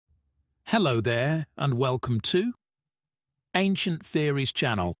Hello there and welcome to Ancient Theories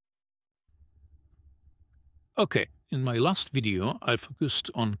channel. Okay, in my last video I focused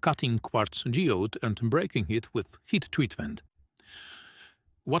on cutting quartz geode and breaking it with heat treatment.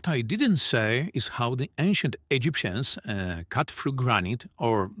 What I didn't say is how the ancient Egyptians cut through granite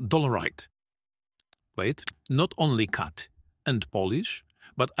or diorite. Wait, not only cut and polish,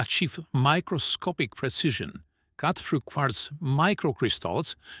 but achieve microscopic precision. Cut through quartz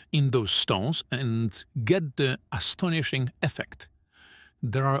microcrystals in those stones and get the astonishing effect.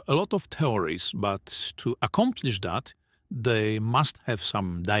 There are a lot of theories, but to accomplish that, they must have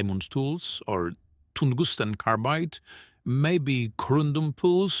some diamond tools or tungsten carbide, maybe corundum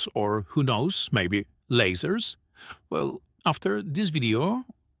pulse, or who knows, maybe lasers. Well, after this video,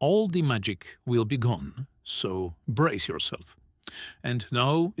 all the magic will be gone, so brace yourself. And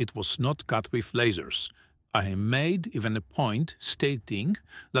no, it was not cut with lasers. I made even a point stating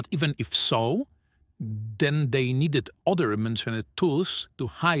that even if so, then they needed other mentioned tools to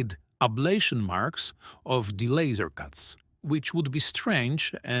hide ablation marks of the laser cuts, which would be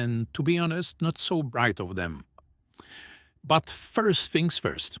strange and, to be honest, not so bright of them. But first things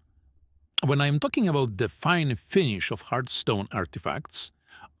first. When I'm talking about the fine finish of hard stone artifacts,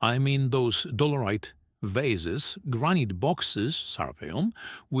 I mean those diorite vases, granite boxes, sarpeum,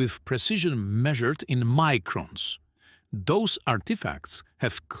 with precision measured in microns. Those artifacts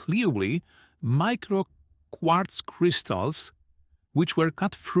have clearly micro quartz crystals which were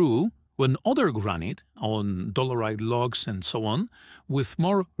cut through when other granite, on diorite logs and so on, with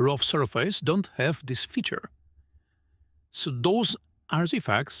more rough surface don't have this feature. So those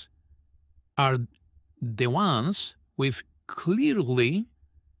artifacts are the ones with clearly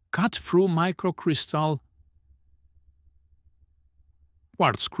cut through microcrystal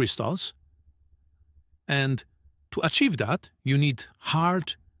quartz crystals, and to achieve that you need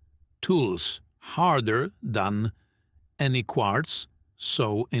hard tools, harder than any quartz,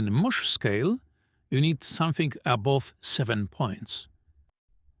 so in Mohs scale you need something above 7 points.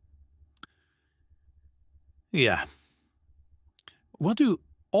 Yeah. What you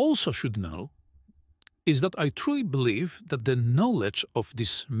also should know is that I truly believe that the knowledge of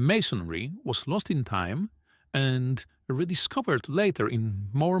this masonry was lost in time and rediscovered later in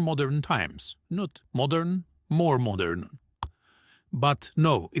more modern times. Not modern, more modern. But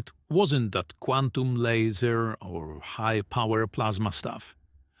no, it wasn't that quantum laser or high-power plasma stuff.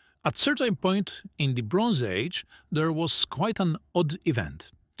 At certain point in the Bronze Age, there was quite an odd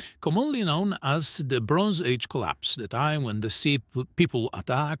event, commonly known as the Bronze Age collapse, the time when the sea people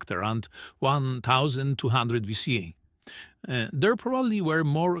attacked around 1200 BCE. There probably were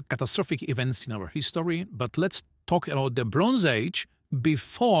more catastrophic events in our history, but let's talk about the Bronze Age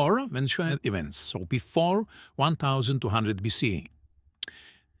before mentioned events, so before 1200 BCE.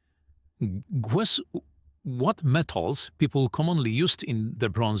 Guess what metals people commonly used in the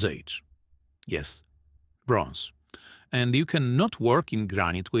Bronze Age? Yes, bronze. And you cannot work in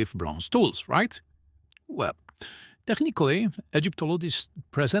granite with bronze tools, right? Well, technically, Egyptologists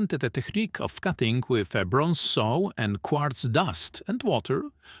presented a technique of cutting with a bronze saw and quartz dust and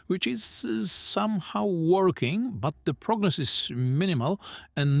water, which is somehow working, but the progress is minimal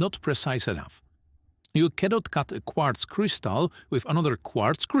and not precise enough. You cannot cut a quartz crystal with another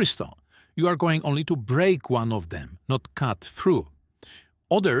quartz crystal. You are going only to break one of them, not cut through.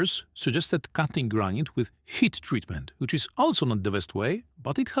 Others suggested cutting granite with heat treatment, which is also not the best way,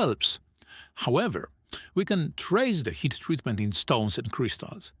 but it helps. However, we can trace the heat treatment in stones and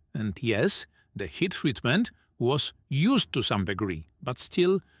crystals. And yes, the heat treatment was used to some degree, but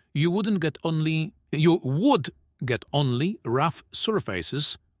still you would get only rough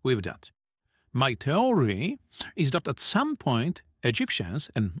surfaces with that. My theory is that at some point Egyptians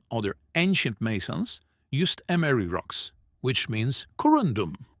and other ancient masons used emery rocks, which means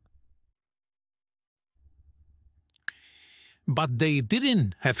corundum. But they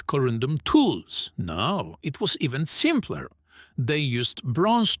didn't have corundum tools. No, it was even simpler. They used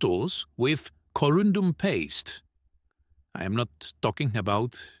bronze tools with corundum paste. I am not talking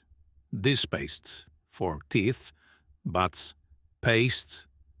about this paste for teeth, but paste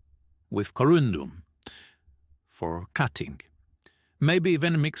with corundum for cutting, maybe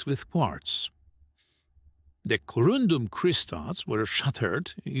even mixed with quartz. The corundum crystals were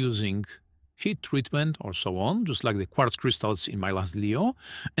shattered using heat treatment or so on, just like the quartz crystals in my last video,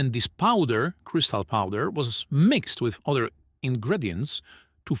 and this powder, crystal powder, was mixed with other ingredients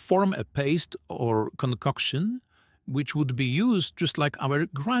to form a paste or concoction which would be used just like our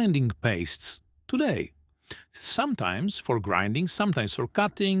grinding pastes today. Sometimes for grinding, sometimes for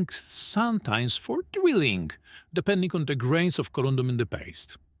cutting, sometimes for drilling, depending on the grains of corundum in the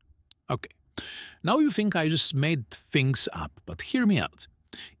paste. Okay. Now you think I just made things up, but hear me out.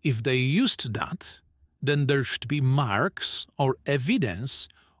 If they used that, then there should be marks or evidence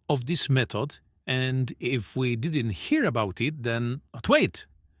of this method, and if we didn't hear about it, then but wait,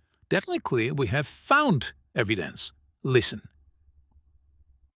 technically we have found evidence. Listen.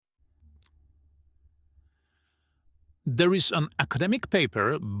 There is an academic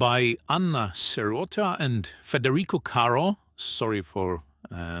paper by Anna Serota and Federico Caro. Sorry for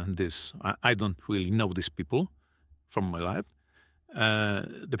this. I don't really know these people from my life.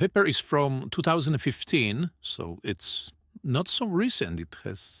 The paper is from 2015, so it's not so recent. It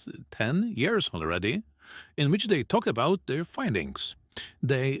has 10 years already, in which they talk about their findings.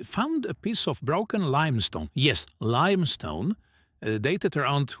 They found a piece of broken limestone. Yes, limestone, dated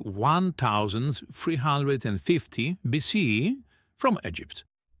around 1350 BCE from Egypt.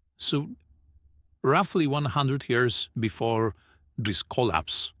 So roughly 100 years before this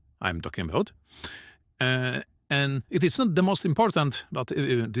collapse I'm talking about. And it is not the most important, but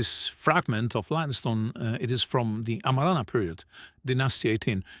this fragment of limestone, it is from the Amarna period, Dynasty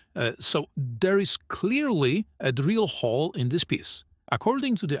 18. So there is clearly a drill hole in this piece.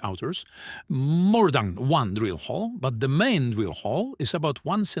 According to the authors, more than one drill hole, but the main drill hole is about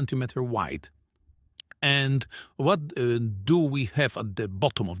 1 centimeter wide. And what do we have at the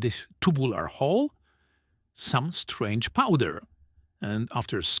bottom of this tubular hole? Some strange powder. And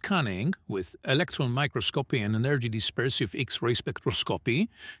after scanning with electron microscopy and energy dispersive X-ray spectroscopy,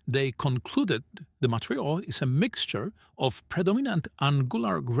 they concluded the material is a mixture of predominant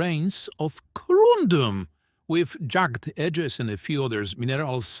angular grains of corundum, with jagged edges and a few other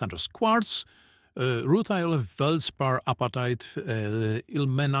minerals such as quartz, rutile, feldspar, apatite,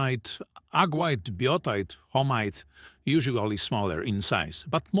 ilmenite, aguite, biotite, homite, usually smaller in size,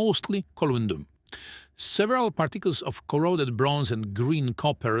 but mostly corundum. Several particles of corroded bronze and green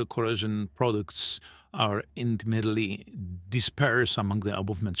copper corrosion products are intimately dispersed among the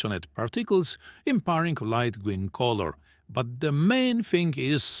above-mentioned particles, imparting a light green color. But the main thing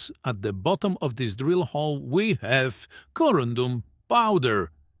is, at the bottom of this drill hole we have corundum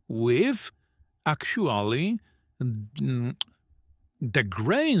powder with, actually, the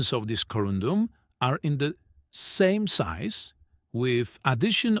grains of this corundum are in the same size, with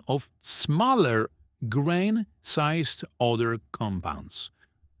addition of smaller grain-sized other compounds.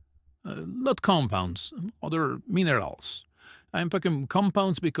 Not compounds, other minerals. I'm talking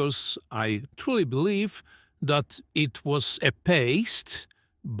compounds because I truly believe that it was a paste,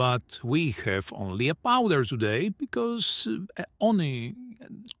 but we have only a powder today because only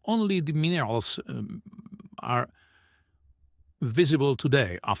the minerals are visible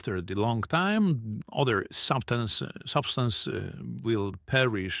today. After the long time, other substance will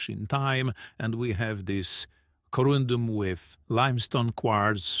perish in time, and we have this corundum with limestone,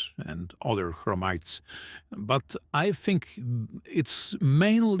 quartz, and other chromites. But I think it's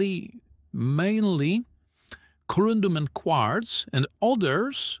mainly corundum and quartz, and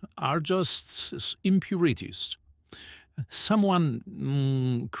others are just impurities.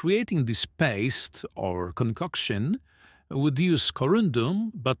 Someone creating this paste or concoction would use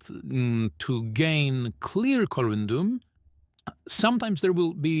corundum, but to gain clear corundum, sometimes there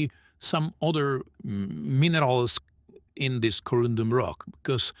will be some other minerals in this corundum rock,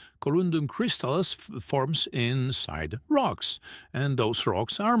 because corundum crystals forms inside rocks, and those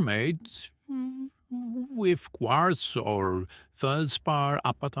rocks are made with quartz or feldspar,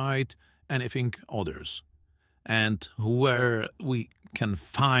 apatite, anything others. And where we can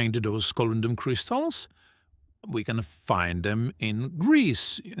find those corundum crystals, we can find them in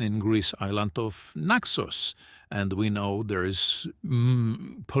Greece island of Naxos. And we know there is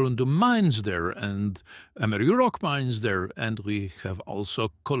corundum mines there and emery rock mines there. And we have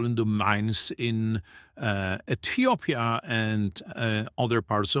also corundum mines in Ethiopia and other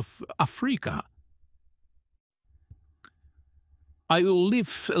parts of Africa. I will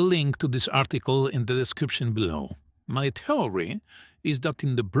leave a link to this article in the description below. My theory is that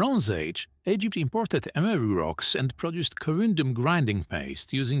in the Bronze Age, Egypt imported emery rocks and produced corundum grinding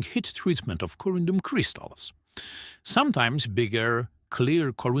paste using heat treatment of corundum crystals. Sometimes bigger,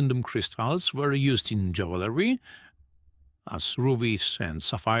 clear corundum crystals were used in jewelry, as rubies and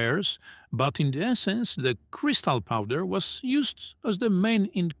sapphires, but in essence the crystal powder was used as the main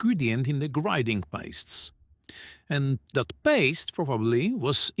ingredient in the grinding pastes. And that paste probably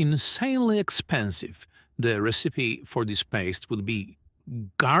was insanely expensive. The recipe for this paste would be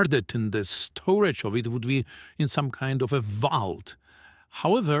guarded, and the storage of it would be in some kind of a vault.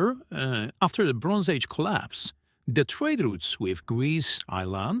 However, after the Bronze Age collapse, the trade routes with Greece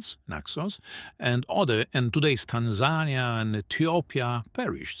islands, Naxos, and today's Tanzania and Ethiopia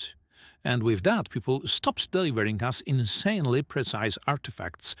perished. And with that, people stopped delivering us insanely precise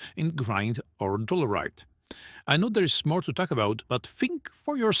artifacts in granite or diorite. I know there is more to talk about, but think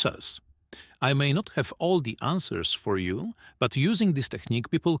for yourselves. I may not have all the answers for you, but using this technique,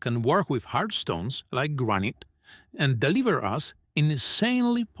 people can work with hard stones like granite and deliver us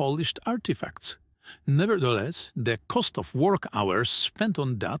insanely polished artifacts. Nevertheless, the cost of work hours spent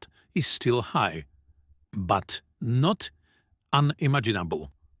on that is still high, but not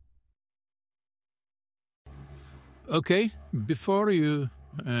unimaginable. Okay, before you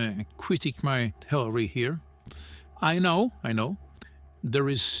critique my theory here, I know, there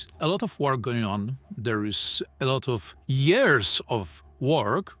is a lot of work going on. There is a lot of years of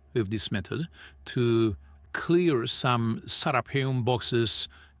work with this method to clear some serapeum boxes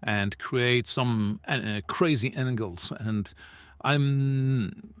and create some crazy angles. And I know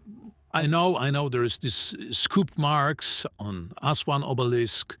there is this scoop marks on Aswan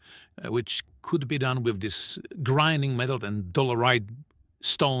obelisk, which could be done with this grinding method and diorite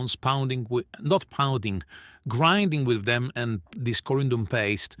stones not pounding, grinding with them and this corundum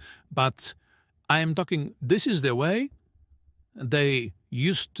paste. But I am talking, this is the way they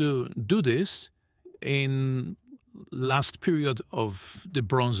used to do this in last period of the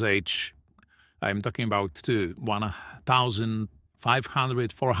Bronze Age. I'm talking about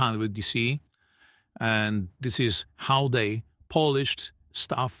 1500, 400 DC. And this is how they polished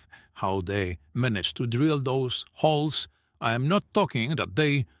stuff, how they managed to drill those holes. I am not talking that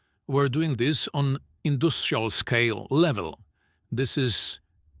they were doing this on industrial scale level. This is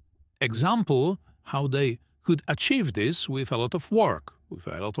example how they could achieve this with a lot of work, with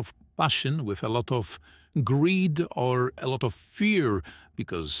a lot of passion, with a lot of greed or a lot of fear,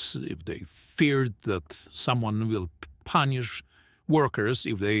 because if they feared that someone will punish workers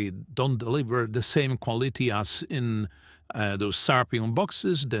if they don't deliver the same quality as in those serapeum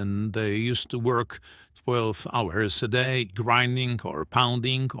boxes, then they used to work 12 hours a day grinding or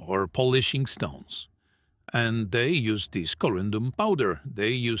pounding or polishing stones. And they used this corundum powder.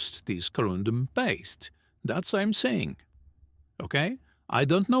 They used this corundum paste. That's what I'm saying. Okay? I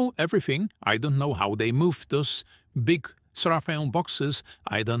don't know everything. I don't know how they moved those big serapeum boxes.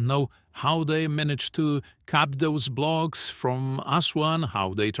 I don't know how they managed to cut those blocks from Aswan,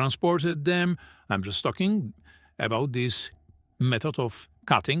 how they transported them. I'm just talking about this method of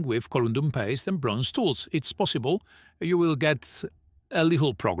cutting with corundum paste and bronze tools. It's possible you will get a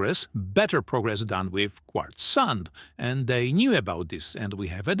little progress, better progress than with quartz sand. And they knew about this, and we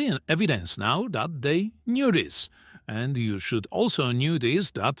have evidence now that they knew this. And you should also knew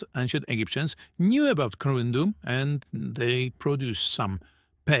this, that ancient Egyptians knew about corundum, and they produced some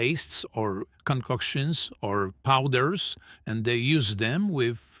pastes or concoctions or powders, and they used them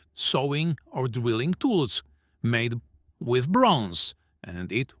with sewing or drilling tools made with bronze.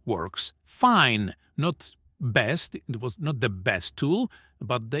 And it works fine. Not best, it was not the best tool,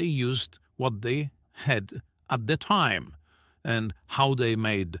 but they used what they had at the time. And how they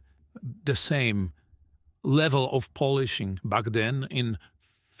made the same level of polishing back then in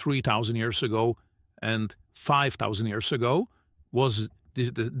 3,000 years ago and 5,000 years ago was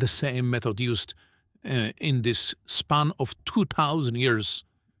the same method used in this span of 2,000 years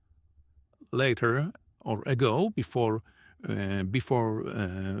later or ago, before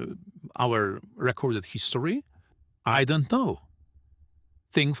our recorded history. I don't know.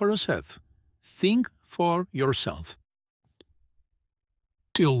 Think for yourself. Think for yourself.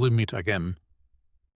 Till we meet again.